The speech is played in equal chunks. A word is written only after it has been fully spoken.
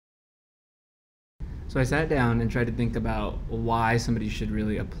So I sat down and tried to think about why somebody should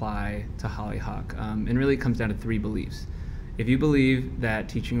really apply to Hollyhock. And really it comes down to three beliefs. If you believe that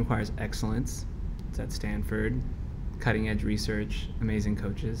teaching requires excellence, it's at Stanford, cutting edge research, amazing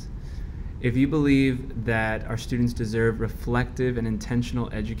coaches. If you believe that our students deserve reflective and intentional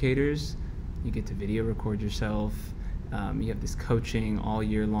educators, you get to video record yourself, you have this coaching all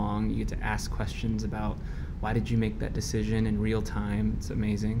year long, you get to ask questions about why did you make that decision in real time, it's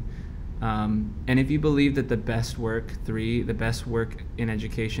amazing. And if you believe that the best work in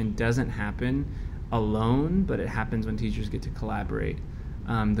education doesn't happen alone, but it happens when teachers get to collaborate.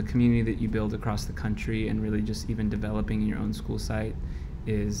 The community that you build across the country and really just even developing in your own school site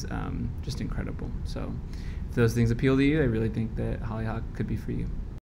is just incredible. So if those things appeal to you, I really think that Hollyhock could be for you.